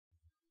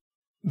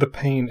The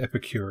Pain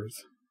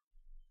Epicures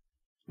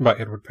by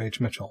Edward Page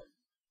Mitchell.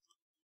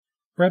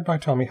 Read by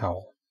Tommy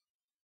Howell.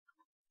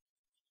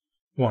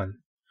 1.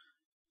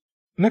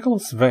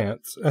 Nicholas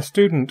Vance, a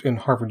student in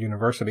Harvard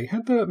University,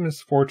 had the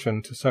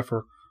misfortune to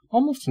suffer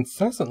almost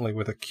incessantly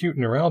with acute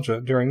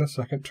neuralgia during the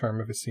second term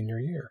of his senior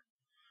year.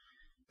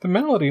 The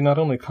malady not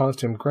only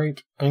caused him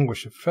great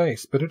anguish of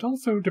face, but it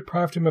also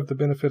deprived him of the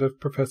benefit of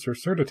Professor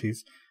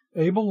Serdity's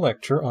able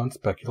lecture on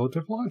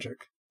speculative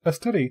logic, a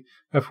study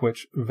of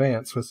which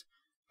Vance was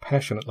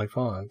passionately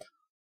fond.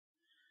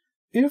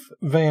 If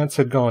Vance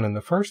had gone in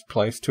the first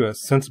place to a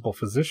sensible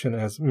physician,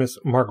 as Miss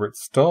Margaret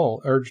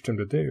Stull urged him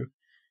to do,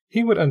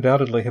 he would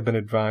undoubtedly have been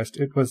advised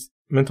it was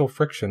mental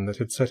friction that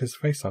had set his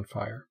face on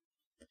fire.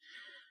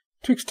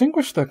 To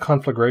extinguish the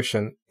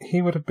conflagration, he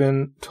would have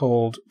been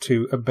told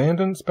to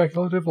abandon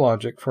speculative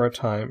logic for a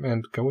time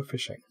and go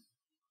a-fishing.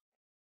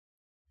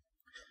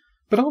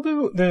 But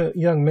although the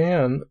young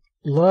man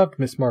loved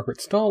Miss Margaret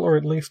Stull, or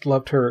at least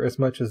loved her as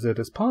much as it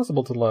is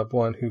possible to love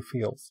one who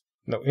feels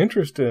no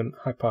interest in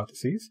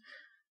hypotheses,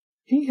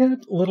 he had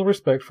little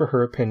respect for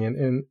her opinion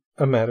in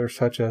a matter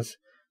such as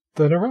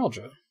the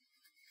neuralgia.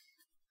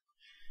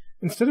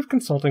 Instead of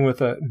consulting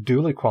with a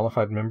duly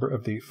qualified member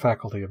of the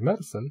Faculty of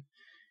Medicine,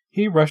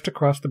 he rushed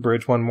across the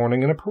bridge one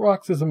morning in a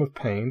paroxysm of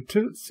pain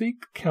to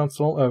seek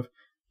counsel of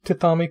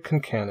Tithami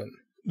Concannon,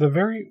 the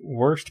very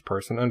worst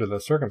person under the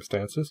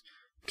circumstances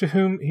to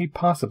whom he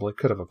possibly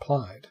could have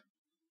applied.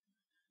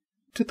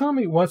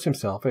 Tithami was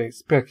himself a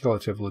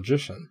speculative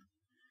logician.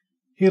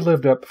 He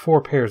lived up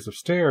 4 pairs of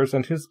stairs,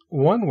 and his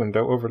one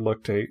window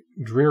overlooked a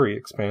dreary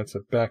expanse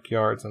of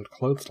backyards and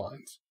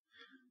clotheslines.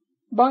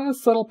 By a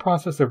subtle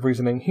process of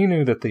reasoning, he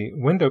knew that the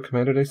window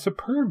commanded a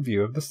superb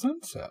view of the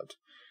sunset,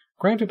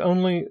 granted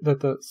only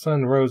that the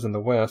sun rose in the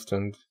west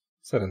and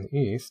set in the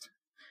east.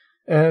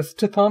 As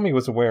Tithami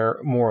was aware,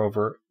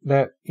 moreover,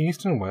 that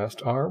east and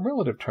west are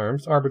relative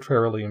terms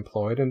arbitrarily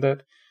employed, and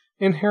that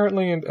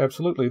inherently and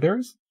absolutely there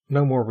is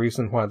no more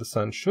reason why the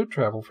sun should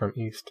travel from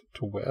east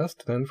to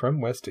west than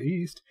from west to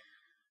east,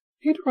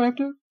 he derived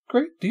a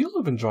great deal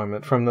of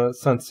enjoyment from the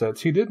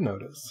sunsets he did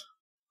notice.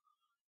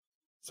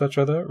 Such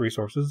are the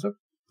resources of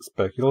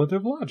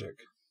speculative logic.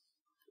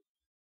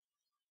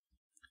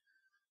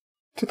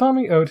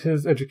 Tithami owed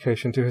his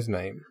education to his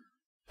name.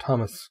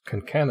 Thomas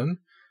Concannon,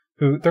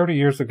 who 30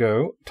 years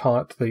ago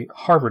taught the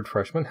Harvard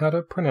freshmen how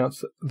to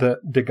pronounce the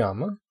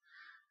digamma,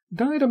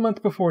 died a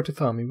month before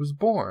Tithami was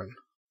born.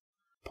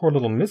 Poor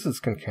little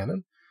Mrs.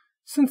 Concannon,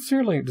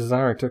 sincerely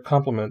desiring to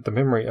compliment the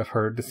memory of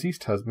her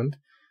deceased husband,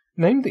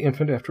 named the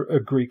infant after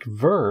a Greek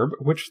verb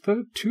which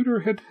the tutor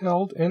had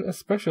held in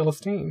especial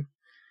esteem,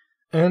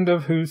 and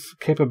of whose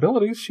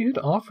capabilities she had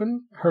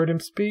often heard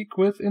him speak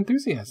with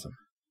enthusiasm.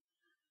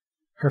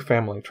 Her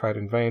family tried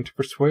in vain to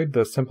persuade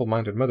the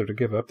simple-minded mother to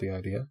give up the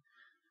idea,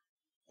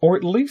 or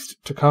at least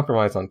to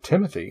compromise on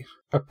Timothy,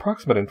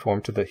 approximate in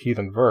form to the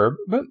heathen verb,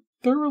 but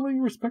thoroughly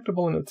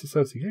respectable in its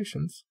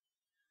associations.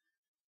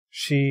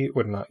 She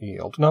would not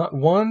yield, not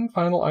one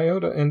final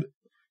iota, and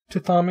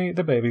Tithami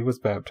the baby was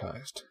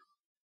baptized.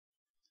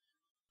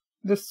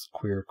 This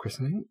queer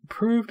christening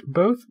proved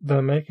both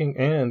the making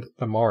and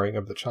the marring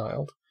of the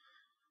child.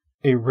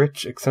 A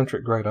rich,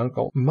 eccentric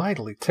great-uncle,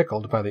 mightily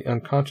tickled by the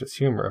unconscious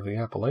humor of the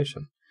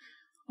appellation,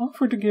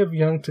 offered to give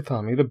young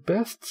Tithami the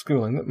best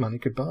schooling that money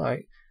could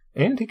buy,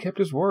 and he kept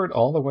his word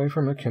all the way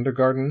from a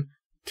kindergarten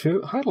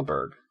to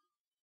Heidelberg.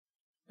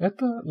 At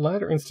the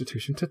latter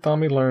institution,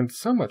 Tithami learned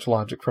so much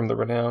logic from the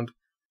renowned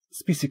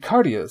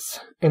Spicicardius,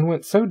 and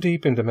went so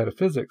deep into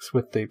metaphysics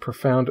with the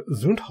profound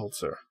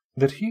Zündhölzer,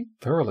 that he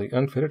thoroughly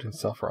unfitted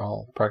himself for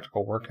all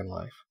practical work in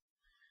life.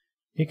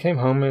 He came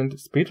home and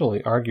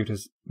speedily argued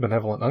his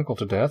benevolent uncle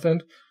to death,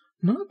 and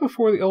not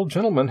before the old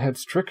gentleman had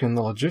stricken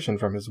the logician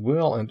from his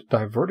will and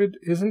diverted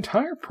his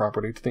entire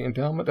property to the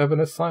endowment of an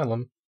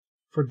asylum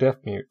for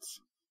deaf-mutes.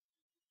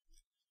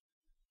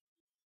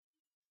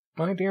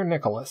 "My dear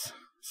Nicholas,"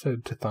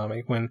 said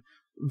Tithami, when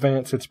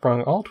Vance had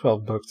sprung all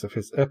 12 books of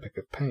his Epic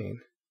of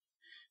Pain,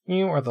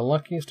 "you are the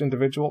luckiest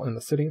individual in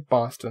the city of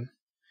Boston.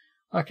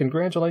 I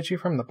congratulate you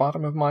from the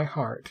bottom of my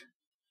heart.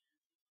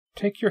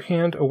 Take your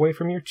hand away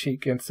from your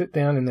cheek and sit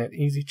down in that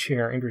easy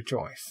chair and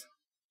rejoice."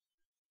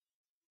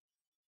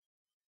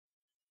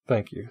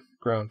 "Thank you,"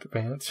 groaned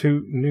Vance,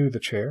 who knew the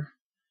chair.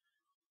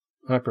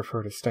 "I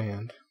prefer to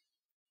stand."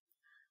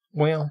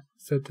 "Well,"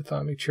 said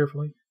Tithami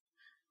cheerfully,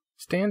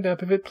 "stand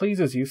up if it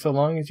pleases you, so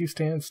long as you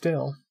stand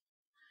still.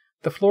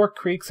 The floor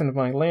creaks, and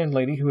my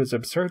landlady, who is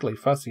absurdly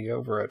fussy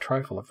over a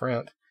trifle of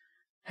rent,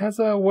 has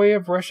a way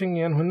of rushing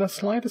in when the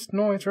slightest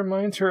noise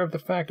reminds her of the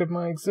fact of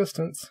my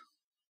existence.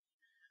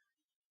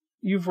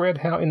 You've read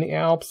how in the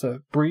Alps a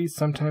breeze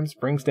sometimes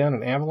brings down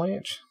an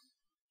avalanche?"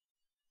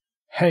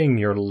 "Hang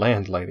your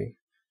landlady!"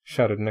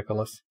 shouted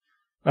Nicholas.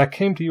 "I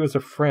came to you as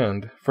a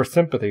friend, for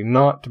sympathy,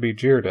 not to be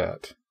jeered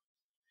at."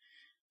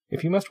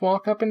 "If you must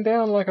walk up and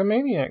down like a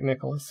maniac,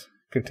 Nicholas,"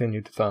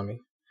 continued Tithami,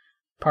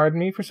 "pardon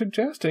me for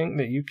suggesting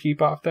that you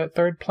keep off that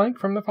 3rd plank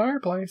from the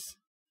fireplace.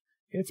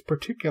 It's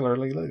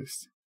particularly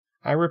loose.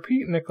 I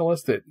repeat,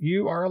 Nicholas, that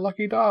you are a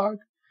lucky dog.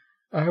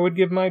 I would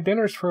give my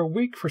dinners for a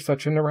week for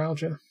such a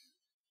neuralgia.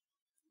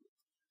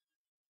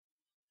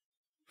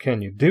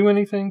 Can you do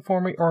anything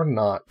for me or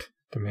not?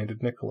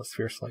 Demanded Nicholas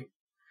fiercely.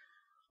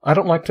 I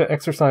don't like to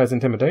exercise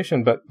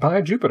intimidation, but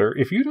by Jupiter,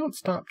 if you don't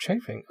stop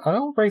chafing,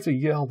 I'll raise a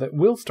yell that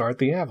will start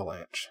the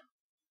avalanche.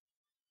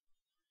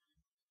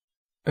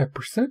 A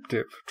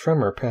perceptive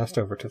tremor passed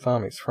over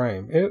Tithami's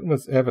frame. It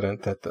was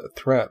evident that the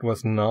threat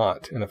was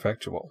not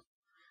ineffectual.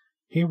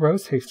 He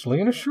rose hastily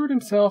and assured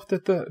himself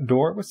that the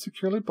door was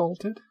securely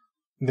bolted.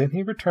 Then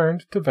he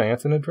returned to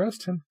Vance and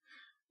addressed him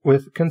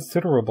with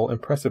considerable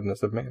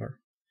impressiveness of manner.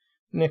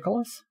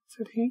 "Nicholas,"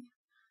 said he,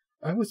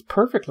 "I was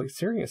perfectly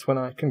serious when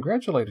I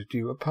congratulated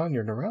you upon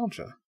your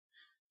neuralgia.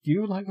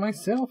 You, like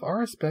myself,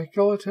 are a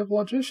speculative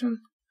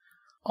logician.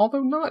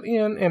 Although not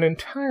in an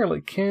entirely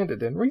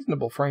candid and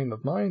reasonable frame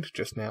of mind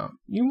just now,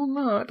 you will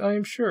not, I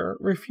am sure,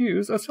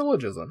 refuse a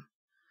syllogism.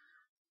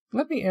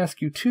 Let me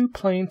ask you 2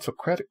 plain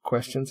Socratic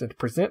questions and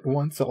present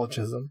one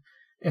syllogism,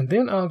 and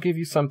then I'll give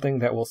you something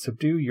that will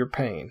subdue your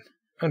pain,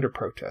 under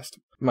protest,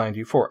 mind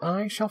you, for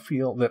I shall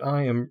feel that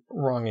I am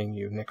wronging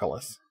you,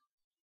 Nicholas."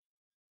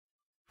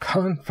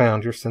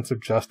 "Confound your sense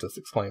of justice!"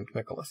 exclaimed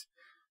Nicholas.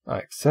 "I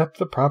accept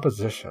the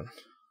proposition."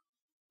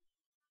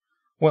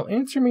 "Well,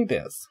 answer me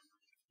this.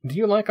 Do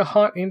you like a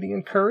hot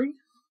Indian curry?"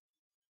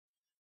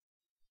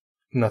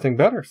 "Nothing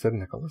better," said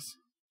Nicholas.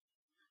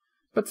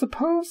 "But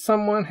suppose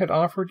someone had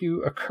offered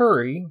you a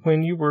curry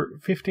when you were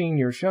 15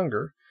 years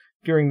younger,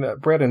 during the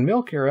bread and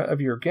milk era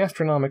of your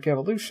gastronomic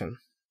evolution.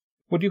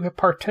 Would you have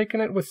partaken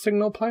it with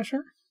signal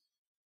pleasure?"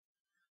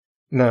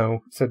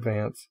 "No," said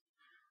Vance.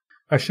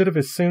 "I should have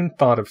as soon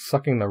thought of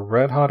sucking the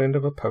red-hot end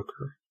of a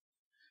poker."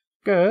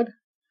 "Good.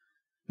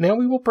 Now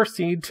we will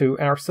proceed to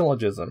our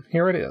syllogism.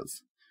 Here it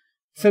is.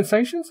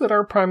 Sensations that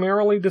are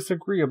primarily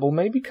disagreeable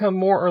may become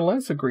more or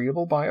less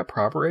agreeable by a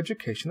proper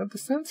education of the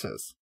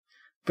senses.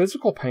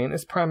 Physical pain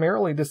is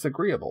primarily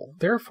disagreeable.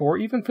 Therefore,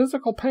 even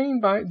physical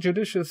pain, by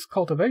judicious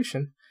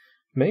cultivation,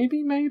 may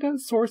be made a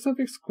source of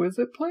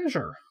exquisite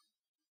pleasure."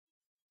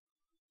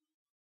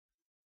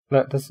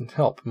 "That doesn't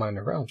help my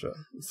neuralgia,"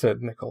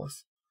 said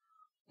Nicholas.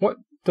 "What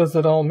does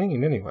it all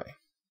mean, anyway?"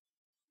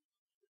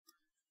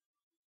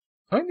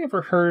 "I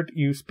never heard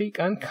you speak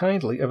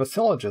unkindly of a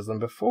syllogism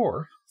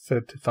before,"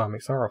 said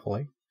Tithami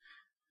sorrowfully.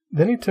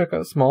 Then he took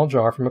a small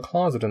jar from a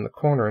closet in the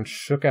corner and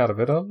shook out of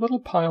it a little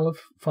pile of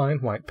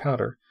fine white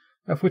powder,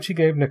 of which he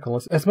gave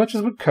Nicholas as much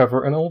as would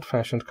cover an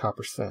old-fashioned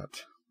copper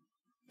cent.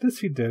 This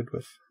he did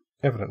with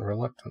evident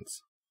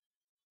reluctance.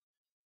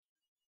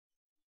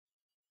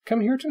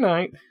 "Come here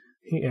tonight,"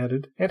 he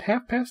added, "at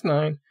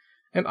 9:30,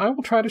 and I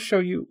will try to show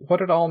you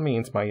what it all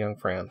means, my young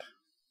friend."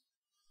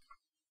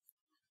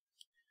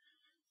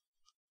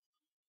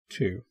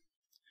 2.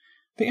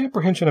 The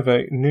apprehension of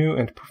a new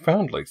and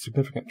profoundly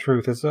significant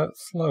truth is a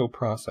slow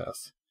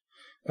process.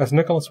 As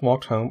Nicholas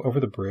walked home over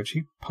the bridge,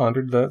 he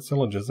pondered the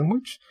syllogism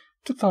which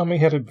Tithami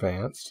had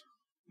advanced.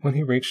 When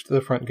he reached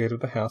the front gate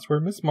of the house where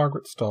Miss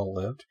Margaret Stull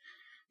lived,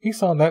 he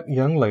saw that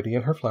young lady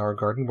in her flower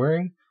garden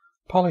wearing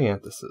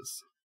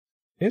polyanthuses.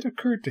 It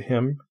occurred to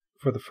him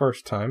for the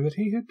first time that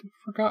he had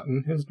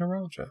forgotten his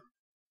neuralgia.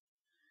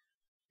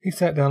 He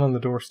sat down on the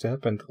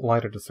doorstep and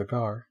lighted a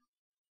cigar.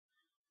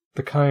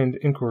 The kind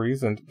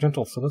inquiries and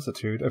gentle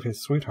solicitude of his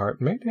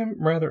sweetheart made him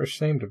rather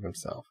ashamed of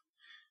himself.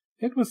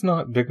 It was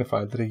not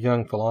dignified that a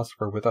young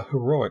philosopher with a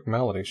heroic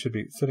malady should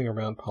be sitting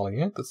around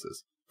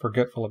polyanthuses,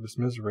 forgetful of his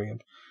misery,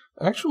 and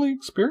actually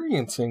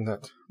experiencing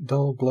that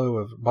dull glow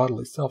of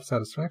bodily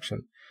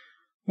self-satisfaction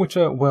which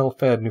a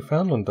well-fed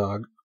Newfoundland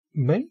dog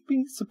may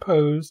be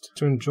supposed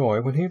to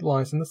enjoy when he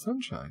lies in the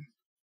sunshine.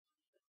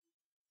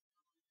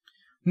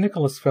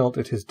 Nicholas felt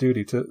it his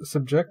duty to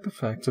subject the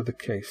facts of the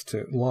case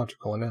to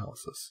logical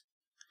analysis.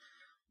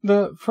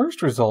 The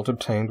first result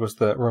obtained was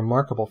the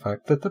remarkable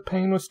fact that the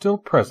pain was still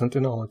present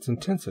in all its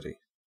intensity.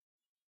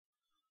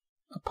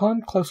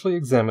 Upon closely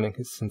examining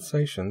his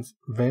sensations,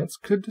 Vance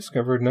could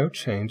discover no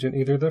change in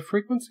either the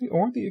frequency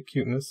or the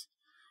acuteness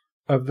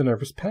of the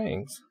nervous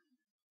pangs.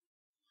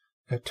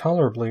 At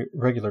tolerably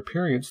regular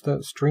periods,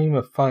 the stream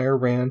of fire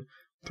ran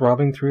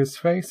throbbing through his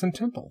face and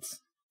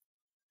temples.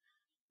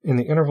 In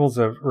the intervals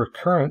of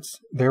recurrence,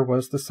 there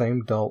was the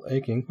same dull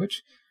aching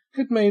which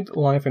had made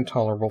life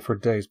intolerable for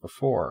days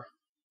before.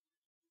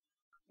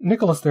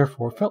 Nicholas,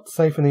 therefore, felt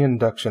safe in the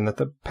induction that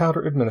the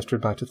powder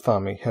administered by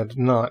Tithami had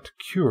not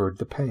cured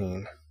the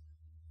pain.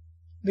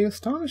 The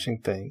astonishing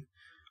thing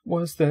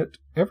was that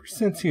ever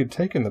since he had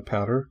taken the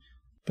powder,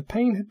 the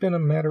pain had been a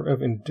matter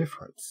of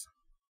indifference.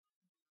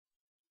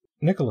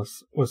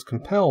 Nicholas was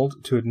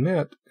compelled to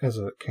admit, as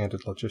a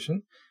candid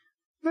logician,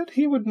 that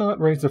he would not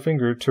raise a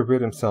finger to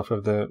rid himself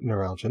of the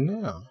neuralgia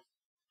now.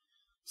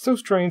 So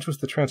strange was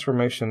the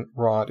transformation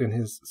wrought in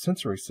his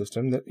sensory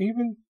system that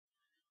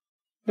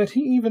he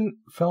even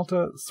felt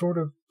a sort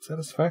of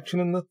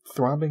satisfaction in the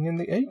throbbing and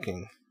the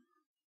aching,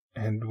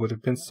 and would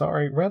have been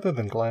sorry rather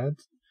than glad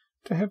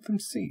to have them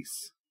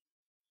cease.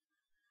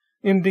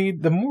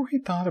 Indeed, the more he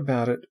thought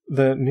about it,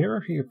 the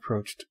nearer he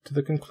approached to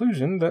the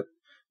conclusion that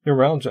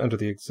neuralgia under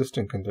the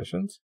existing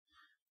conditions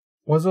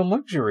was a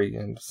luxury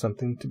and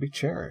something to be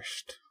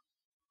cherished.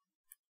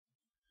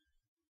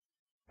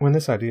 When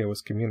this idea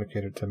was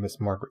communicated to Miss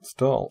Margaret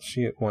Stull,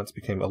 she at once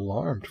became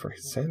alarmed for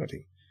his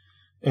sanity,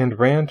 and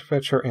ran to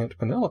fetch her Aunt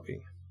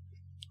Penelope.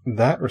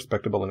 That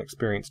respectable and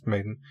experienced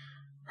maiden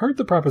heard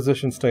the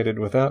proposition stated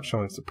without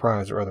showing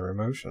surprise or other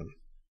emotion.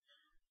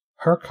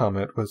 Her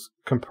comment was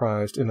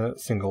comprised in a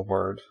single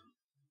word.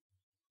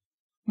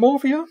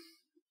 "Morphia,"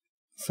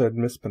 said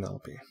Miss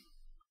Penelope.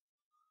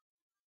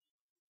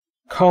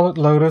 "Call it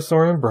lotus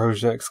or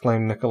ambrosia,"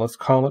 exclaimed Nicholas.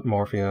 "Call it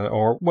morphia,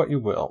 or what you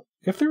will.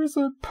 If there is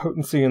a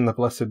potency in the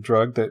blessed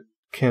drug that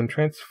can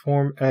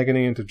transform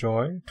agony into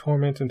joy,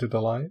 torment into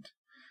delight,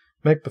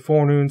 make the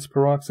forenoon's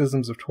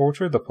paroxysms of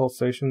torture the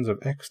pulsations of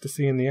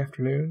ecstasy in the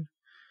afternoon,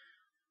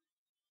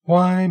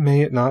 why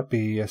may it not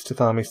be, as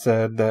Tithami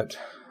said, that...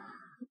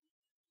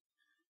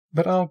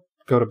 But I'll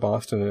go to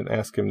Boston and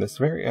ask him this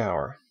very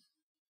hour."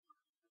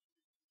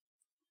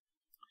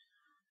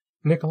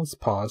 Nicholas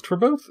paused, for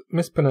both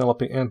Miss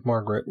Penelope and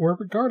Margaret were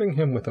regarding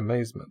him with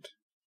amazement.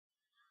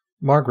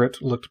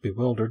 Margaret looked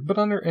bewildered, but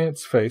on her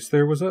aunt's face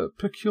there was a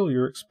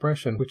peculiar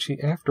expression which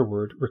he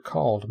afterward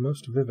recalled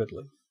most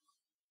vividly.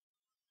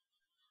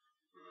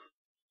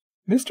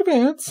 "Mr.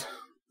 Vance,"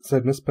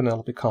 said Miss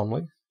Penelope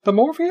calmly, "the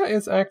morphia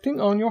is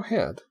acting on your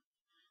head.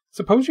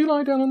 Suppose you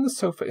lie down on the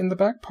sofa in the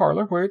back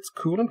parlor, where it's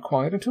cool and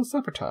quiet until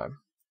supper time.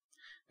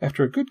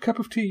 After a good cup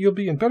of tea you'll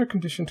be in better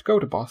condition to go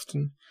to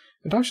Boston,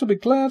 and I shall be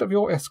glad of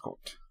your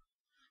escort.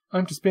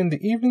 I'm to spend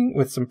the evening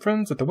with some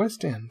friends at the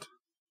West End."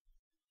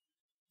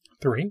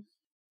 3.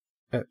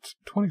 At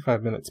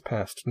 25 minutes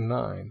past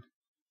 9,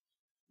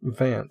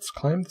 Vance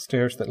climbed the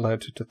stairs that led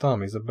to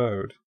Tithami's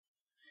abode.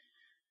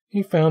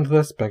 He found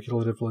the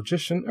speculative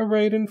logician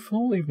arrayed in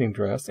full evening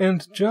dress,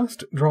 and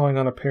just drawing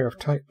on a pair of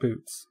tight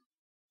boots.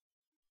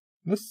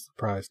 This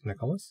surprised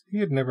Nicholas. He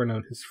had never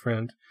known his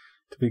friend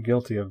to be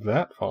guilty of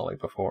that folly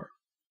before.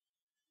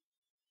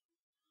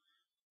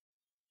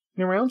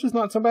 "Neuralgia's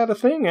not so bad a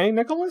thing, eh,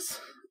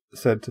 Nicholas?"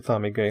 said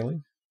Tithami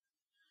gaily.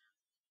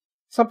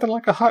 "Something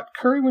like a hot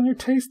curry when your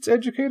taste's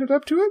educated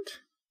up to it?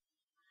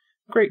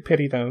 Great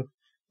pity, though,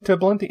 to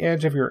blunt the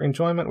edge of your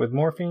enjoyment with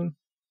morphine.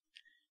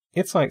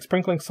 It's like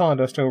sprinkling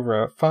sawdust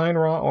over a fine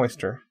raw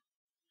oyster.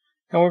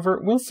 However,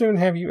 we'll soon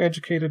have you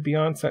educated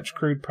beyond such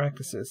crude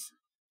practices.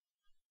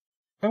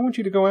 I want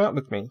you to go out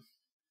with me."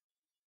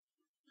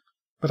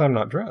 "But I'm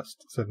not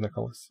dressed," said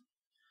Nicholas.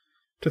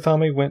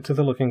 Tithami went to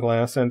the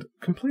looking-glass and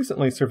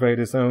complacently surveyed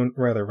his own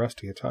rather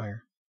rusty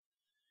attire.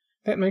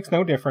 "That makes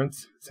no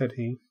difference," said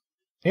he.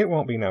 "It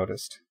won't be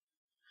noticed.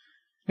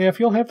 Now, if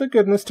you'll have the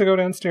goodness to go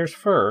downstairs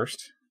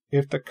first,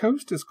 if the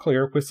coast is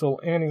clear, whistle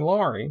Annie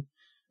Laurie,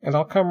 and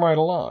I'll come right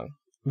along.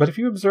 But if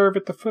you observe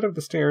at the foot of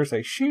the stairs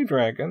a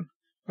she-dragon,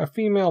 a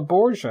female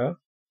Borgia,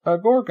 a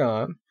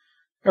gorgon,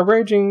 a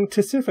raging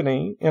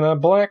Tisiphone in a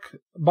black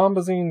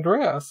bombazine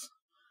dress,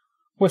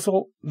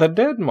 whistle the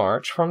Dead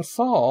March from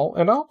Saul,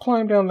 and I'll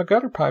climb down the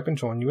gutter pipe and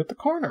join you at the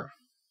corner."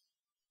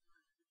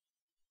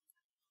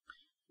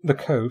 The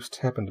coast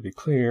happened to be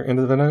clear, and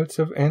the notes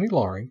of Annie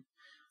Laurie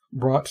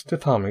brought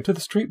Tithami to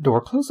the street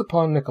door close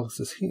upon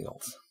Nicholas's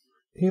heels.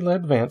 He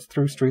led Vance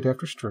through street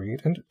after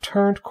street, and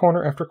turned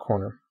corner after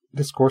corner,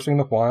 discoursing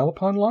the while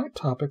upon light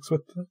topics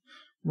with the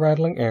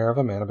rattling air of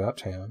a man about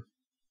town.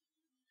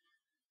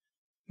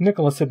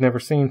 Nicholas had never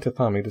seen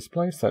Tithami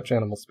display such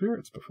animal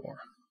spirits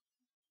before.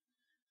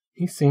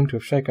 He seemed to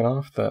have shaken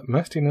off the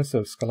mustiness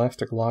of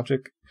scholastic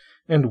logic,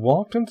 and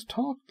walked and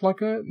talked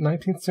like a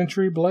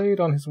 19th-century blade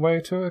on his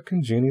way to a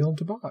congenial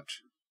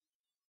debauch.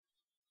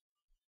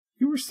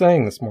 "You were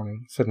saying this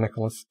morning," said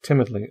Nicholas,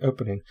 timidly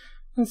opening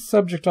a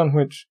subject on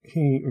which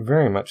he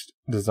very much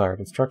desired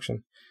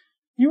instruction,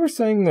 "you were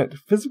saying that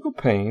physical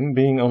pain,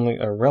 being only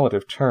a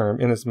relative term,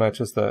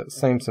 inasmuch as the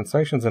same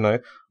sensations in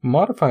a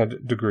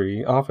modified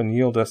degree often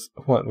yield us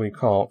what we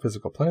call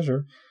physical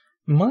pleasure,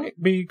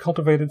 might be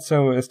cultivated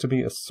so as to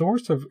be a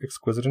source of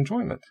exquisite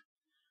enjoyment.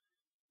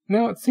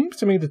 Now, it seems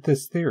to me that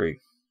this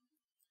theory—"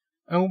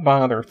 "Oh,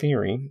 bother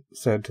theory,"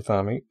 said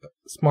Tithami,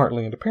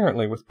 smartly and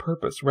apparently with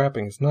purpose,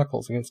 rapping his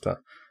knuckles against a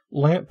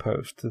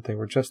lamp-post that they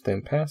were just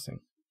then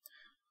passing.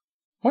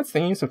 "What's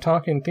the use of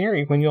talking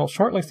theory when you'll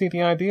shortly see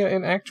the idea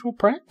in actual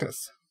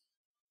practice?"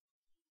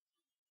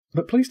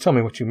 "But please tell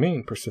me what you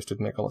mean,"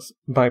 persisted Nicholas,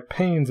 "by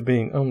pain's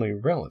being only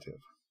relative."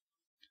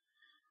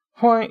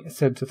 "Why,"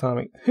 said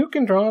Tithami, "who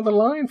can draw the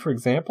line, for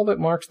example, that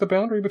marks the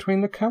boundary between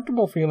the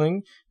comfortable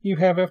feeling you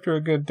have after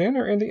a good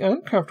dinner and the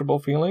uncomfortable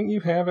feeling you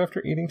have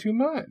after eating too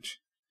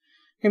much?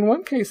 In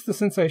one case the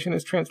sensation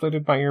is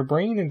translated by your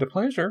brain into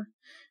pleasure.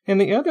 In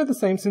the other, the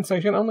same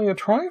sensation, only a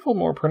trifle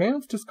more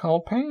pronounced, is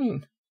called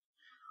pain.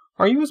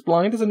 Are you as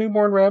blind as a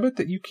newborn rabbit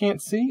that you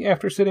can't see,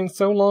 after sitting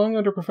so long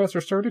under Professor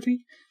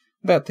Surdity,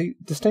 that the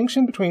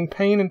distinction between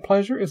pain and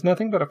pleasure is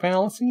nothing but a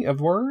fallacy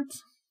of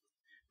words?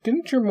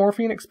 Didn't your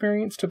morphine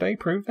experience today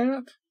prove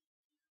that?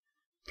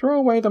 Throw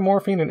away the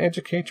morphine and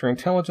educate your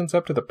intelligence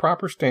up to the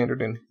proper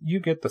standard, and you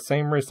get the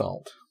same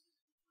result."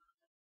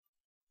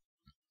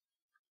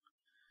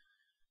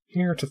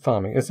 Here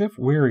Tithami, as if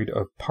wearied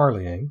of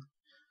parleying,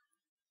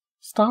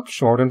 stopped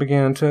short and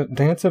began to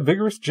dance a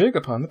vigorous jig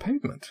upon the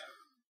pavement.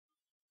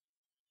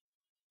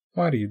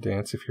 "Why do you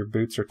dance if your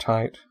boots are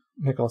tight?"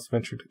 Nicholas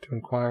ventured to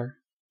inquire.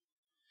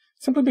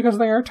 "Simply because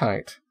they are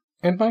tight,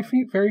 and my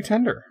feet very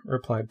tender,"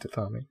 replied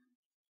Tithami.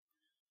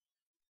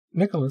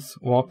 Nicholas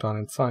walked on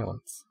in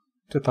silence,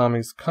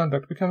 Tithami's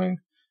conduct becoming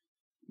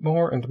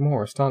more and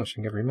more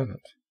astonishing every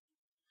minute.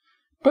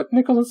 But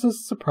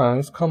Nicholas's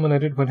surprise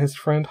culminated when his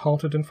friend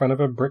halted in front of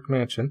a brick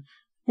mansion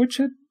which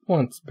had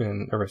once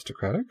been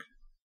aristocratic.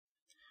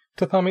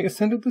 Tithami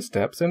ascended the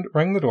steps and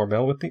rang the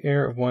doorbell with the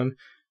air of one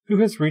who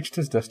has reached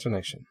his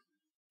destination.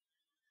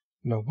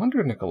 No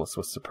wonder Nicholas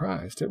was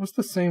surprised. It was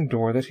the same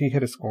door that he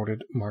had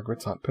escorted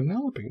Margaret's Aunt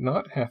Penelope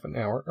not half an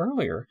hour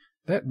earlier,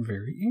 that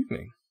very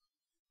evening.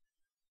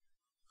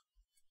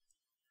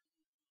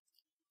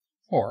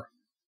 4.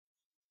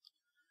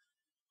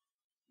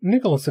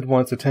 Nicholas had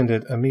once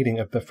attended a meeting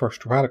of the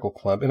First Radical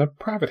Club in a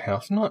private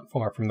house not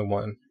far from the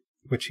one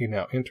which he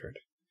now entered.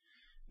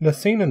 The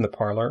scene in the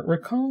parlor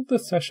recalled the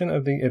session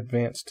of the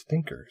Advanced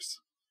Thinkers.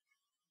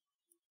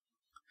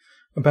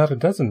 About a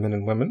dozen men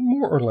and women,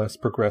 more or less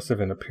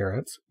progressive in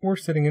appearance, were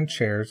sitting in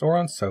chairs or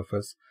on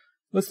sofas,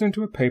 listening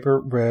to a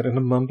paper read in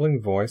a mumbling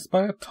voice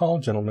by a tall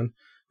gentleman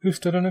who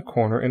stood in a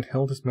corner and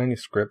held his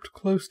manuscript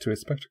close to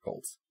his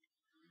spectacles.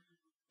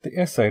 The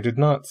essay did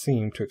not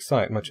seem to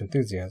excite much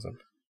enthusiasm.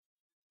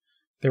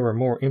 There were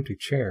more empty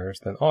chairs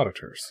than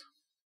auditors.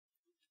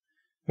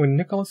 When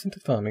Nicholas and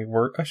Tithami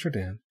were ushered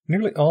in,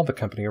 nearly all the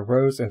company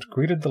arose and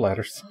greeted the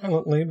latter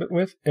silently, but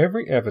with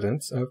every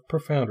evidence of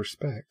profound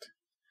respect.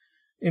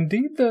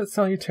 Indeed, the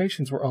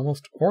salutations were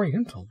almost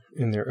oriental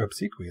in their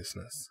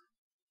obsequiousness.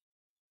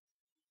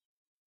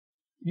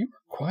 "You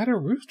are quite a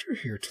rooster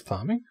here,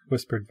 Tithami,"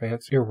 whispered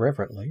Vance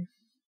irreverently.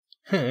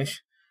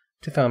 "Hush,"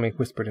 Tithami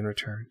whispered in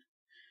return.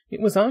 "It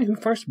was I who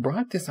first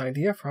brought this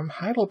idea from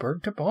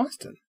Heidelberg to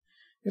Boston.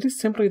 It is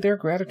simply their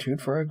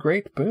gratitude for a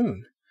great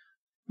boon.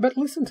 But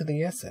listen to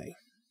the essay."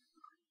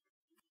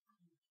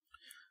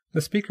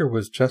 The speaker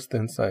was just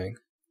then saying,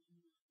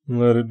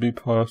 "Let it be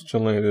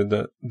postulated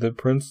that the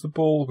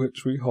principle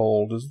which we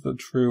hold is the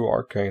true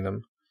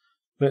arcanum,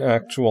 the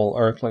actual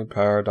earthly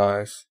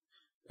paradise,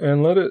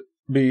 and let it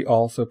be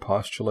also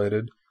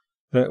postulated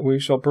that we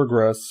shall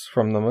progress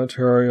from the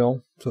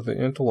material to the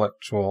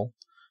intellectual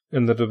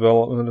in the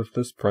development of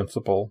this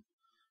principle,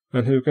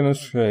 and who can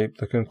escape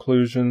the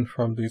conclusion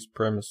from these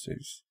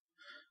premises?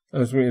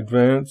 As we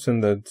advance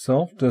in the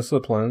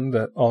self-discipline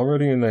that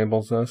already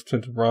enables us to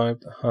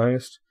derive the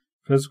highest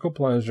physical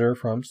pleasure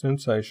from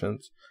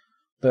sensations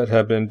that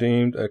have been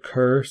deemed a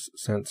curse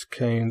since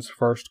Cain's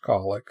first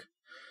colic,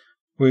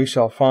 we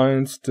shall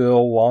find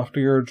still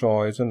loftier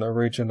joys in the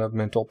region of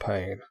mental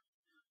pain.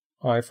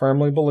 I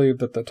firmly believe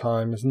that the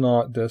time is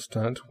not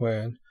distant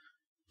when,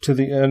 to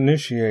the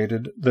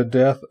initiated, the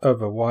death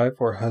of a wife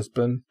or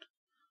husband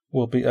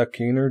will be a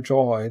keener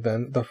joy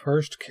than the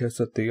first kiss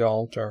at the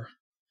altar,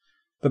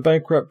 the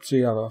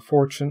bankruptcy of a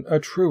fortune a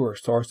truer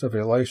source of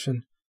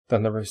elation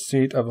than the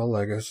receipt of a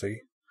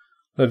legacy,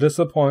 the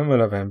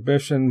disappointment of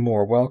ambition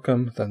more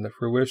welcome than the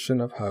fruition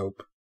of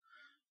hope.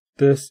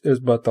 This is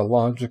but the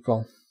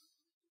logical—"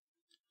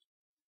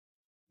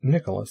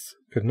 Nicholas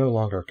could no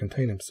longer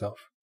contain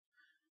himself.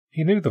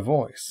 He knew the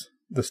voice,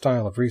 the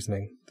style of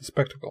reasoning, the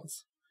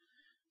spectacles.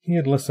 He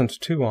had listened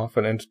too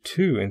often and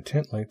too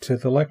intently to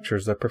the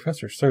lectures of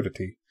Professor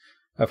Sodity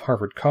of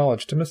Harvard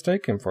College to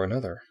mistake him for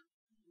another,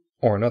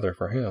 or another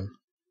for him.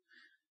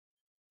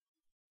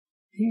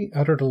 He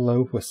uttered a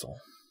low whistle.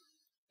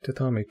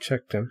 Tithami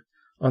checked him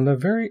on the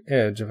very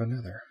edge of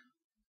another.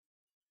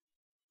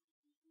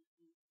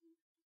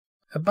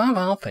 "Above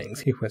all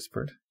things," he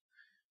whispered,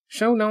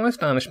 "show no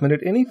astonishment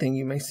at anything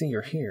you may see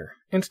or hear,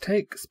 and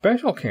take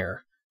special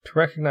care to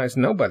recognize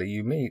nobody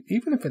you meet,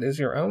 even if it is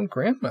your own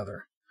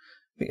grandmother.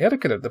 The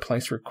etiquette of the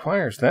place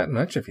requires that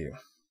much of you."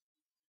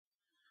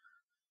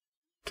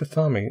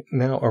 Tithami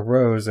now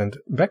arose and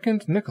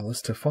beckoned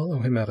Nicholas to follow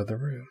him out of the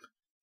room.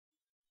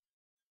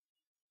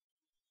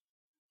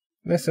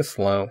 "This is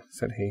slow,"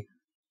 said he.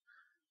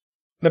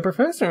 "The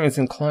professor is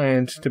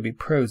inclined to be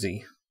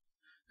prosy.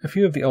 A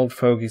few of the old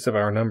fogies of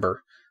our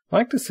number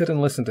like to sit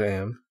and listen to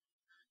him.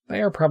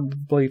 They are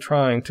probably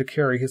trying to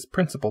carry his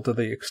principle to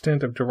the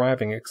extent of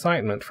deriving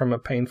excitement from a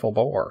painful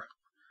bore.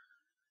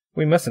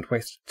 We mustn't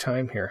waste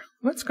time here.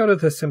 Let's go to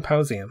the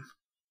symposium."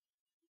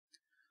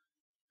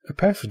 A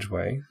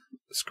passageway,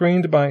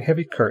 screened by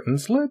heavy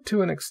curtains, led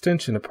to an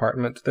extension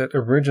apartment that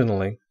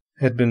originally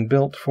had been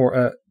built for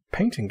a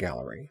painting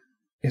gallery.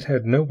 It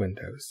had no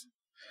windows.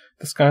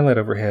 The skylight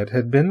overhead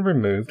had been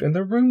removed, and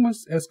the room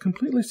was as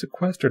completely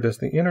sequestered as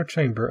the inner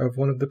chamber of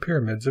one of the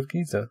pyramids of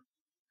Giza.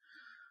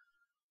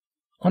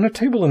 On a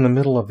table in the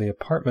middle of the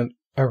apartment,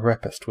 a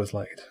repast was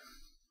laid.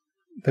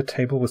 The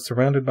table was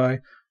surrounded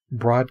by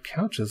broad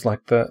couches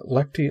like the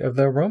lecti of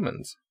the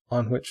Romans,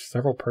 on which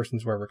several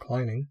persons were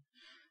reclining.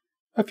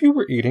 A few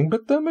were eating,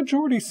 but the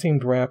majority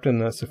seemed wrapped in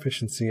the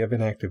sufficiency of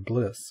inactive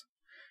bliss.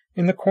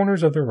 In the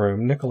corners of the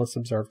room, Nicholas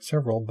observed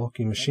several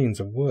bulky machines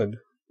of wood.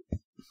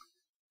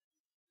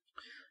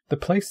 The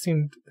place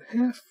seemed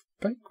half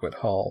banquet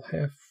hall,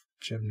 half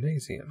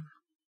gymnasium.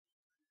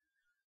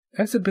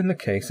 As had been the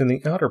case in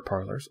the outer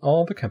parlors,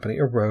 all the company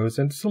arose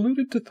and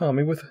saluted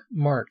Tithami with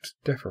marked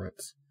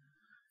deference.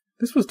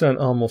 This was done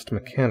almost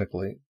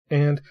mechanically,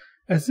 and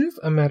as if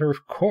a matter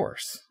of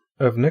course.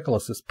 Of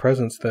Nicholas's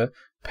presence, the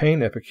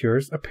pain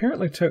epicures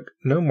apparently took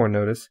no more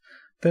notice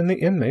than the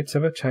inmates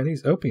of a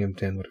Chinese opium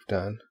den would have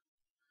done.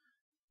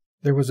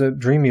 There was a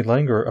dreamy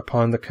languor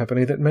upon the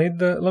company that made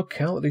the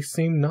locality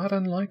seem not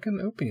unlike an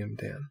opium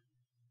den.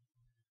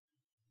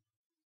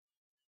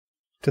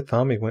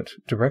 Tithami went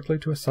directly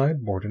to a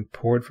sideboard and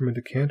poured from a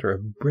decanter a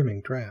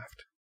brimming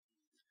draught.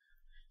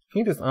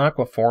 "It is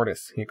aqua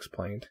fortis," he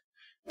explained.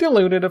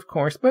 "Diluted, of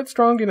course, but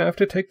strong enough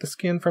to take the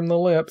skin from the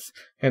lips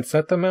and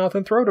set the mouth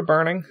and throat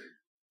a-burning.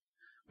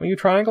 Will you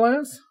try a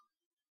glass?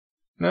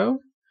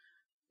 No?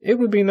 It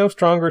would be no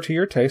stronger to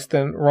your taste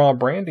than raw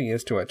brandy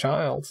is to a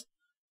child's.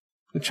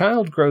 The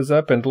child grows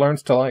up and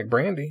learns to like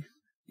brandy.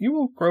 You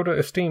will grow to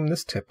esteem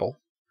this tipple.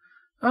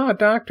 Ah,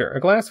 doctor, a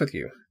glass with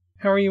you.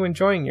 How are you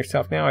enjoying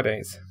yourself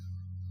nowadays?"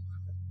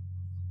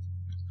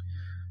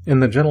 In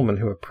the gentleman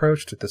who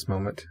approached at this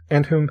moment,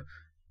 and whom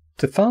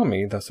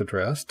Tithami thus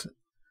addressed,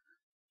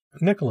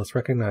 Nicholas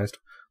recognized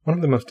one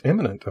of the most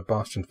eminent of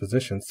Boston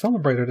physicians,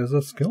 celebrated as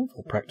a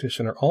skillful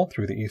practitioner all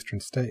through the eastern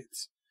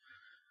states.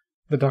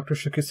 The doctor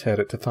shook his head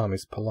at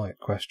Tithami's polite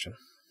question.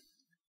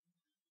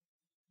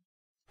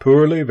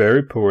 "Poorly,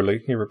 very poorly,"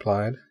 he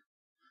replied.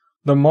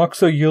 "The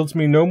moxa yields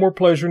me no more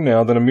pleasure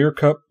now than a mere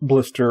cup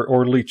blister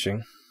or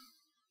leeching.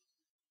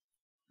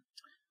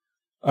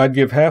 I'd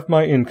give half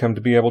my income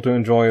to be able to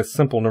enjoy a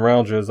simple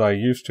neuralgia as I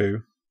used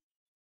to."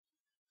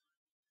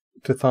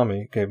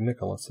 Tithami gave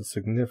Nicholas a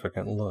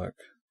significant look.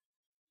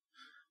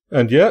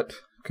 "And yet,"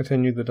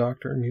 continued the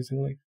doctor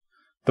musingly,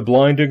 "the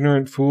blind,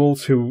 ignorant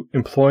fools who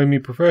employ me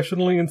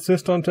professionally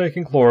insist on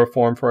taking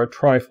chloroform for a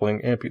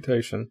trifling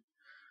amputation.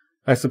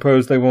 I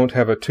suppose they won't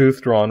have a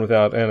tooth drawn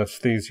without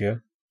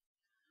anesthesia.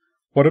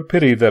 What a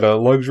pity that a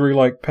luxury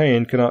like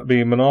pain cannot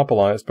be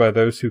monopolized by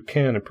those who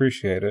can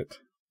appreciate it."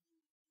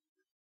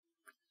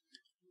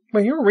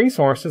 "With your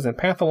resources and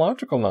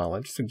pathological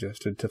knowledge,"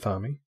 suggested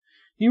Tithami,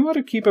 "you ought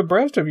to keep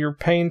abreast of your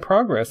pain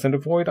progress and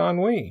avoid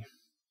ennui."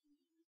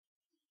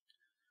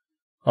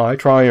 "I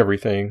try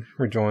everything,"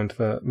 rejoined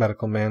the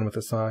medical man with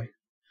a sigh.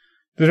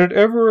 "Did it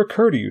ever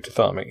occur to you,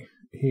 Tithami,"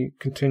 he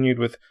continued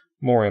with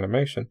more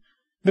animation,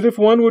 "that if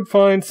one would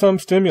find some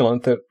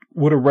stimulant that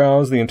would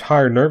arouse the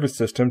entire nervous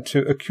system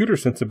to acuter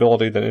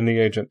sensibility than any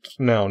agent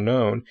now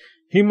known,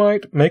 he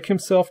might make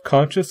himself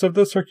conscious of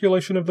the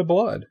circulation of the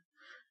blood?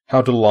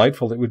 How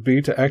delightful it would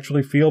be to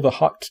actually feel the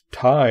hot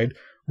tide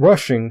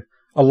rushing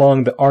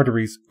along the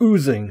arteries,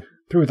 oozing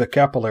through the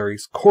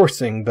capillaries,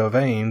 coursing the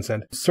veins,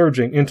 and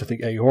surging into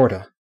the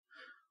aorta.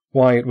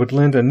 Why, it would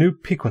lend a new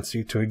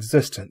piquancy to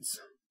existence."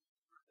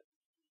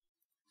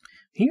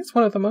 "He is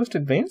one of the most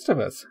advanced of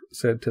us,"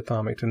 said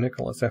Tithami to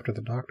Nicholas after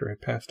the doctor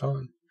had passed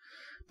on.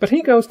 "But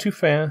he goes too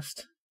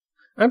fast.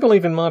 I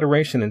believe in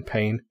moderation in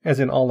pain, as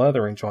in all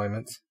other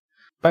enjoyments.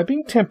 By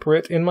being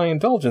temperate in my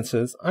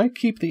indulgences, I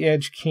keep the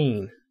edge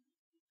keen.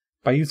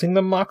 By using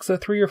the moxa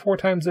 3 or 4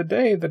 times a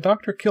day, the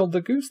doctor killed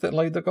the goose that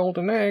laid the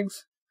golden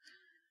eggs.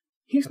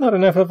 He's not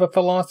enough of a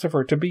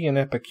philosopher to be an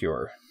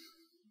epicure."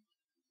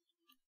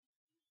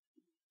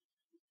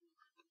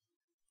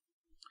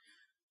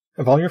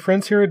 "Have all your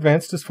friends here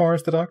advanced as far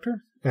as the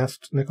doctor?"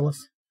 asked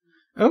Nicholas.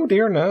 "Oh,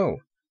 dear, no.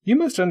 You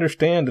must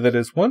understand that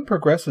as one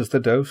progresses, the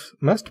dose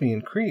must be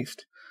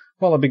increased.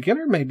 While a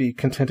beginner may be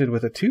contented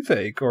with a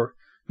toothache, or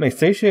may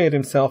satiate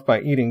himself by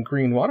eating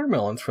green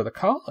watermelons for the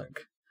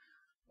colic,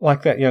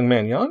 like that young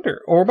man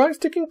yonder, or by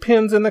sticking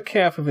pins in the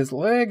calf of his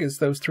leg, as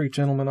those 3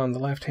 gentlemen on the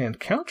left-hand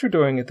couch are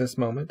doing at this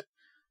moment,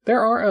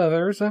 there are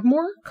others of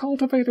more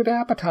cultivated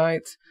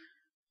appetites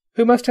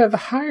who must have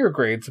the higher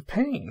grades of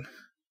pain.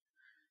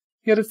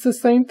 Yet it's the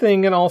same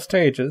thing in all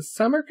stages.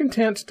 Some are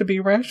content to be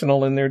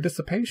rational in their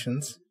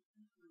dissipations.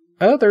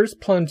 Others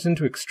plunge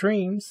into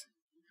extremes.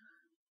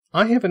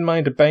 I have in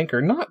mind a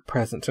banker not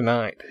present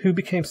tonight, who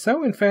became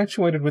so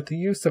infatuated with the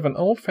use of an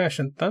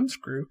old-fashioned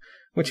thumbscrew,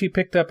 which he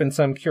picked up in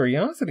some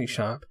curiosity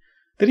shop,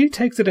 that he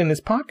takes it in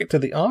his pocket to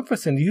the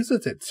office and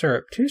uses it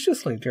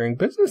surreptitiously during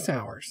business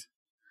hours.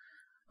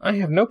 I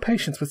have no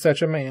patience with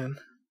such a man.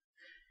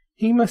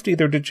 He must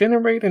either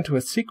degenerate into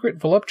a secret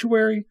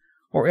voluptuary,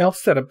 or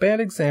else set a bad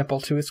example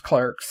to his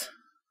clerks."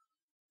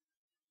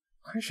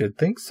 "I should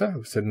think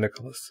so," said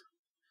Nicholas.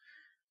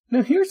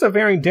 "Now here's a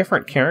very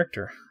different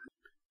character,"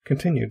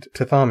 continued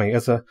Tithami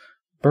as a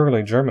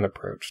burly German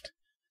approached.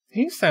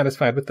 "He's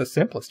satisfied with the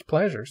simplest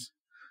pleasures.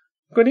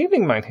 Good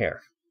evening, mein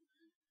Herr.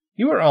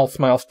 You are all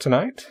smiles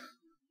tonight."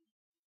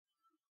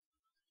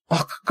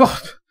 "Ach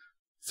Gott,"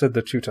 said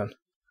the Teuton.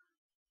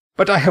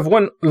 "But I have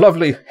one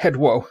lovely head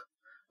woe.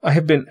 I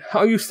have been,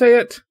 how you say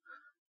it,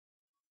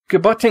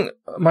 gebutting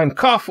mein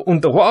Kopf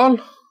und the wall."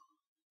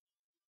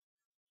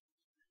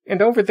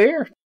 "And over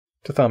there,"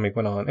 Tithami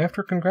went on,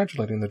 after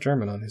congratulating the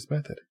German on his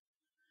method,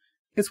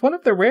 "is one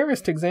of the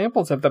rarest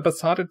examples of the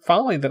besotted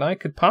folly that I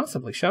could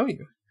possibly show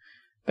you.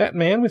 That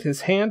man with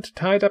his hand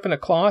tied up in a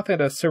cloth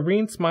and a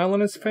serene smile on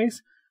his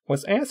face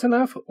was ass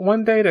enough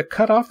one day to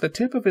cut off the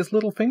tip of his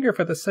little finger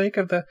for the sake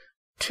of the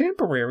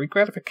temporary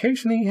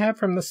gratification he had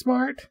from the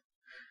smart.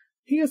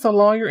 He is a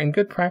lawyer in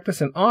good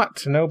practice and ought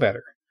to know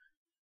better.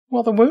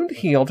 Well, the wound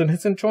healed and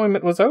his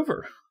enjoyment was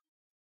over.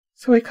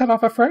 So he cut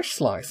off a fresh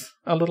slice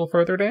a little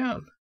further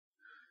down.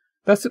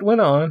 Thus it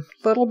went on,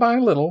 little by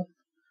little,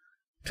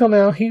 till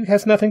now he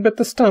has nothing but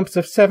the stumps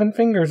of 7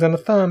 fingers and a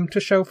thumb to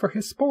show for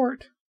his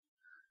sport.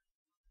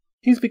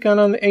 He's begun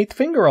on the 8th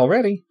finger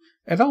already,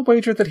 and I'll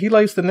wager that he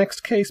lays the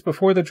next case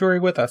before the jury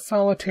with a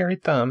solitary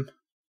thumb.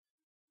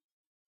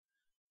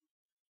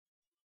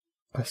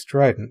 A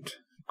strident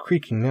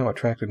creaking now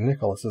attracted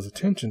Nicholas's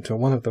attention to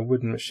one of the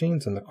wooden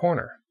machines in the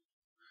corner.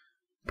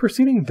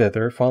 Proceeding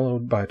thither,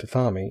 followed by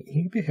Tithami,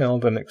 he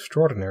beheld an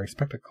extraordinary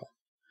spectacle.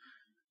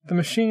 The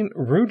machine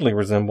rudely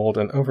resembled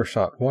an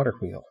overshot water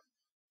wheel.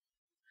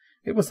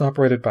 It was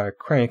operated by a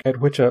crank at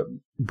which a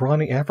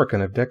brawny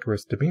African of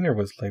decorous demeanor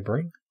was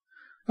laboring.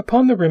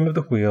 Upon the rim of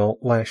the wheel,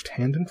 lashed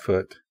hand and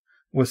foot,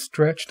 was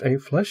stretched a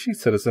fleshy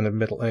citizen of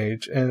middle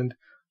age and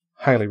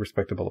highly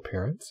respectable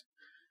appearance.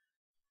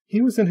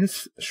 He was in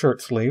his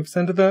shirt sleeves,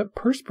 and the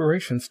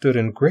perspiration stood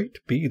in great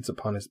beads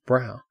upon his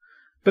brow,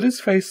 but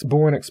his face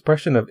bore an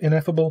expression of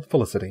ineffable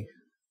felicity.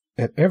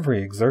 At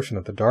every exertion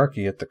of the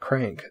darky at the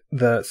crank,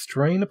 the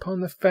strain upon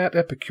the fat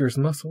Epicure's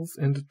muscles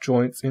and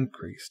joints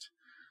increased.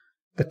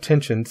 The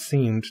tension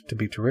seemed to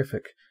be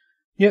terrific,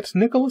 yet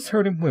Nicholas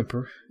heard him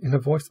whimper, in a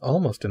voice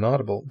almost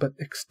inaudible, but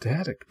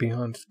ecstatic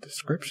beyond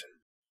description.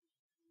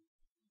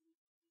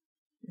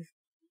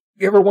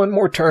 "Give her one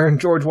more turn,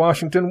 George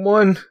Washington,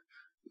 one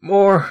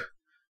more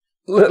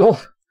little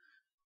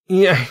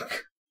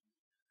yank."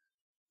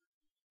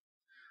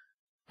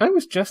 "I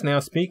was just now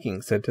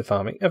speaking," said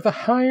Tithami, "of the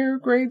higher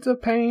grades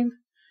of pain.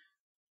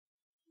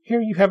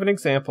 Here you have an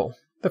example.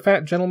 The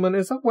fat gentleman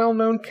is a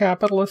well-known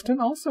capitalist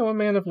and also a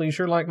man of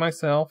leisure like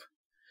myself.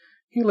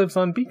 He lives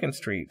on Beacon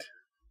Street.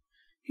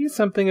 He's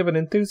something of an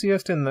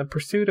enthusiast in the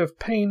pursuit of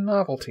pain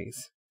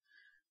novelties.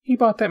 He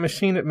bought that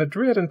machine at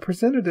Madrid and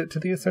presented it to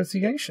the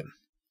association.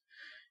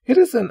 It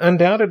is an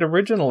undoubted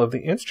original of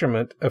the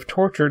instrument of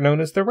torture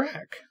known as the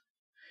rack,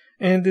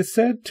 and is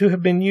said to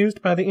have been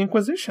used by the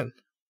Inquisition.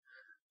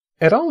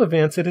 At all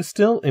events, it is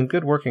still in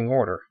good working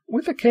order.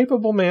 With a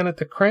capable man at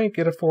the crank,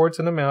 it affords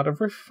an amount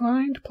of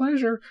refined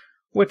pleasure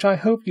which I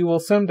hope you will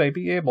some day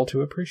be able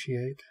to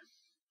appreciate."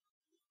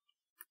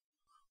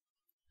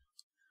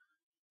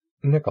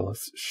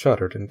 Nicholas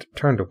shuddered and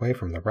turned away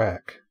from the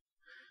rack.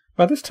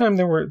 By this time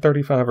there were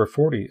 35 or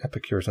 40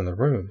 epicures in the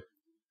room.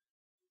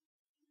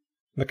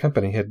 The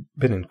company had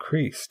been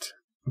increased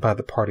by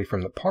the party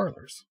from the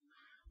parlors,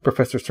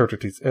 Professor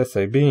Certety's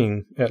essay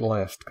being at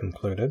last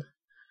concluded.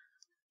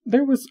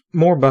 There was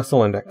more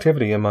bustle and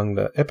activity among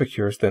the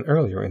epicures than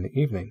earlier in the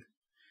evening.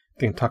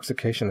 The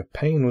intoxication of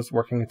pain was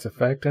working its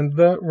effect, and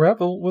the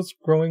revel was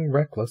growing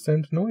reckless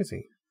and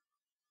noisy.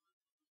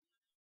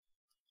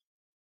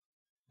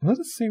 "Let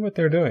us see what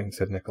they're doing,"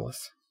 said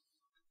Nicholas.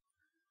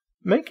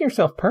 "Make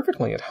yourself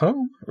perfectly at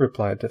home,"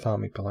 replied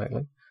Tithami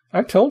politely.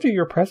 "I told you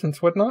your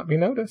presence would not be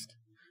noticed.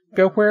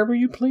 Go wherever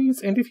you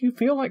please, and if you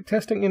feel like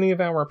testing any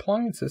of our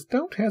appliances,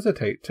 don't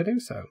hesitate to do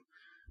so.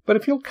 But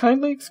if you'll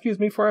kindly excuse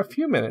me for a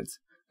few minutes,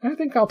 I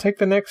think I'll take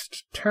the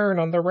next turn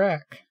on the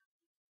rack."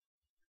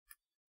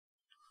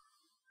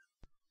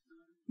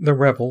 The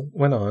revel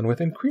went on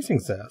with increasing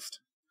zest.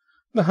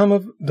 The hum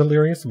of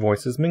delirious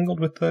voices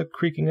mingled with the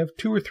creaking of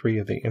 2 or 3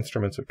 of the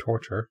instruments of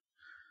torture.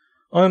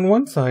 On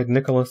one side,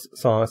 Nicholas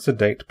saw a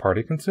sedate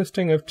party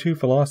consisting of 2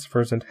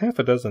 philosophers and half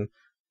a dozen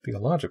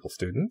theological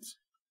students.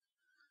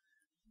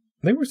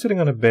 They were sitting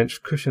on a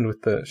bench cushioned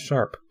with the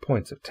sharp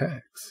points of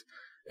tacks,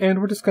 and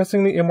were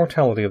discussing the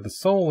immortality of the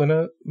soul in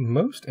a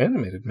most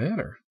animated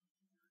manner.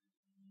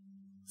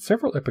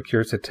 Several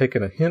epicures had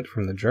taken a hint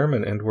from the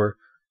German and were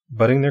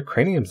butting their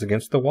craniums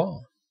against the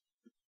wall.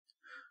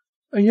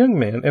 A young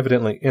man,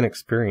 evidently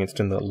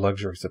inexperienced in the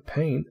luxuries of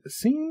pain,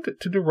 seemed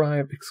to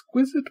derive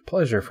exquisite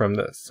pleasure from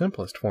the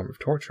simplest form of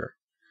torture.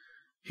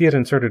 He had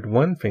inserted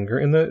one finger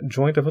in the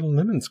joint of a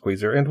lemon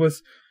squeezer, and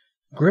was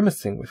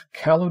grimacing with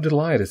callow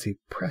delight as he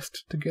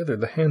pressed together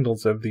the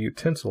handles of the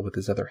utensil with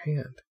his other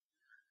hand.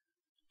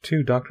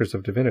 2 doctors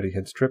of divinity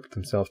had stripped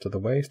themselves to the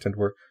waist, and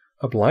were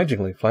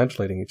obligingly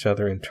flagellating each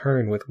other in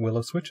turn with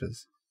willow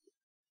switches.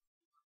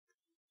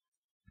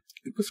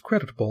 It was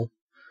creditable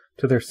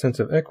to their sense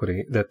of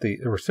equity that the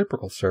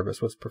reciprocal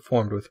service was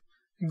performed with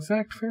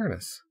exact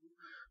fairness,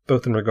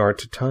 both in regard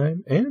to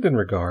time and in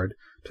regard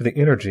to the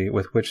energy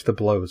with which the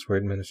blows were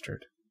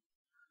administered.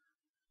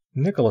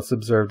 Nicholas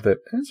observed that,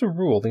 as a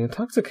rule, the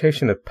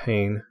intoxication of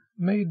pain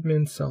made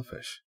men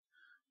selfish.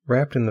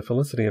 Wrapped in the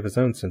felicity of his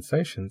own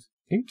sensations,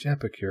 each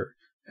epicure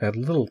had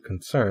little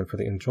concern for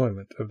the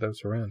enjoyment of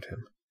those around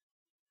him.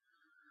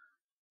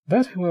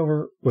 That,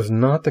 however, was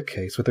not the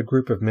case with a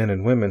group of men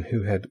and women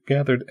who had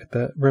gathered at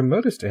the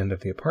remotest end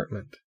of the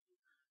apartment.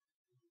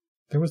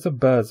 There was a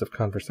buzz of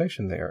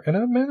conversation there, and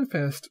a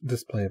manifest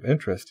display of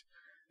interest,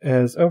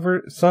 as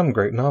over some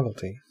great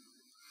novelty.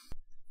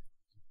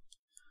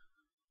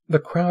 The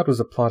crowd was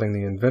applauding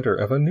the inventor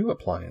of a new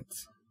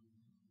appliance.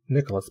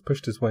 Nicholas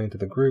pushed his way into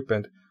the group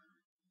and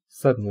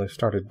suddenly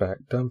started back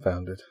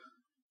dumbfounded.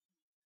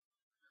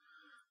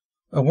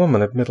 A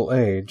woman of middle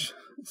age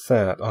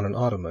sat on an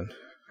ottoman,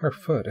 her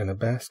foot in a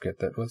basket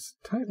that was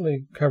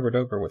tightly covered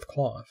over with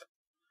cloth.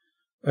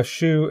 A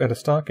shoe and a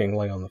stocking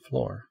lay on the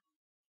floor.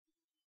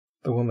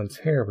 The woman's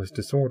hair was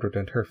disordered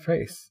and her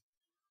face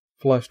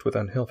flushed with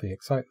unhealthy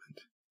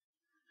excitement.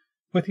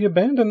 With the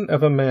abandon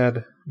of a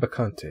mad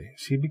bacchante,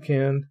 she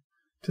began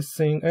to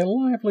sing a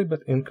lively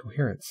but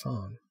incoherent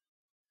song.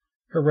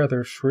 Her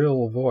rather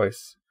shrill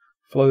voice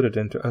floated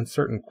into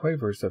uncertain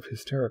quavers of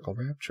hysterical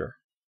rapture.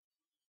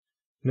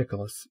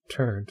 Nicholas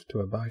turned to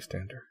a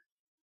bystander.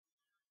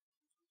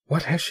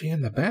 "What has she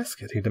in the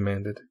basket?" he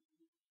demanded.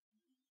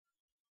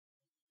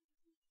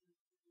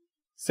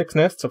 "6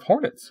 nests of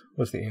hornets,"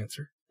 was the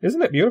answer.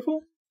 "Isn't it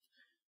beautiful?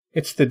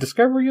 It's the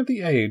discovery of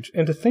the age,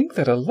 and to think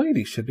that a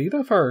lady should be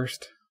the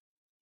first!"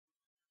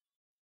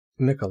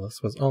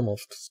 Nicholas was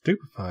almost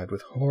stupefied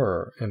with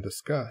horror and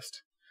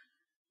disgust.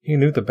 He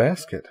knew the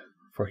basket,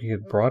 for he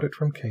had brought it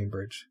from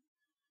Cambridge.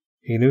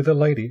 He knew the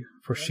lady,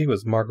 for she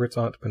was Margaret's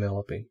Aunt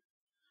Penelope.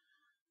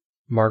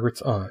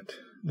 Margaret's aunt,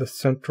 the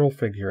central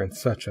figure in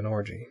such an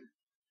orgy.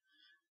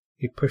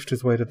 He pushed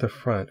his way to the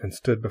front and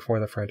stood before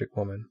the frantic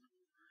woman.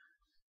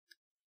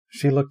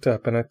 She looked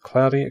up, and a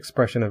cloudy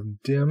expression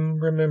of dim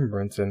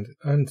remembrance and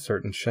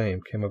uncertain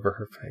shame came over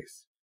her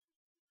face.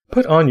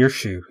 "Put on your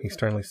shoe," he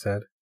sternly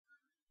said.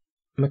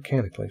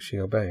 Mechanically she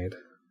obeyed.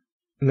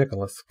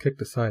 Nicholas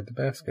kicked aside the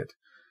basket,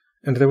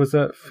 and there was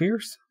a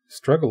fierce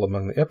struggle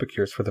among the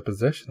epicures for the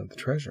possession of the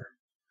treasure.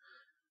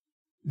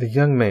 The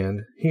young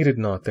man heeded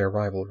not their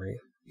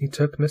rivalry. He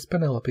took Miss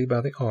Penelope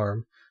by the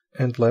arm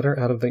and led her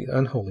out of the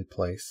unholy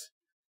place,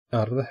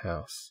 out of the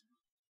house.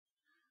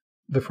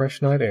 The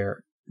fresh night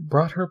air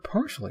brought her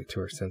partially to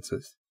her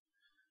senses.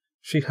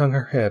 She hung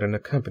her head and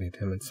accompanied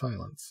him in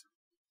silence.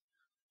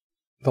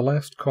 The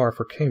last car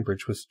for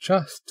Cambridge was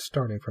just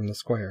starting from the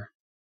square.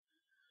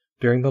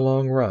 During the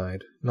long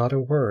ride, not a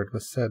word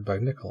was said by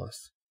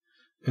Nicholas,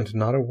 and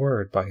not a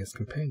word by his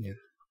companion.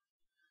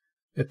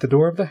 At the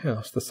door of the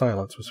house, the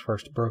silence was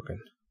first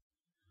broken.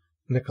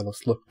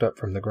 Nicholas looked up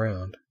from the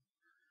ground.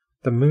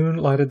 The moon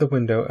lighted the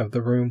window of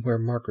the room where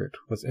Margaret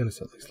was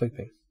innocently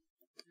sleeping.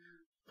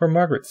 "For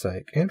Margaret's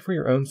sake, and for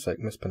your own sake,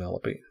 Miss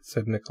Penelope,"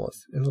 said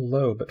Nicholas, in a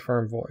low but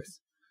firm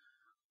voice,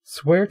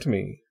 "swear to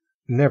me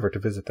never to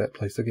visit that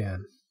place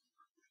again."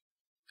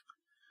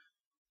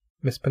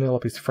 Miss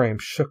Penelope's frame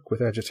shook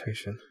with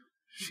agitation.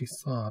 She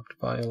sobbed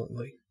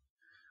violently.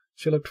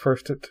 She looked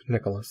first at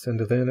Nicholas, and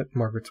then at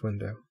Margaret's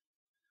window.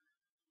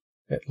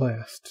 At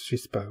last she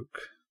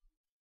spoke.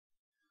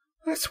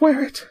 "I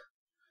swear it,"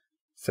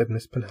 said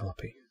Miss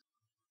Penelope.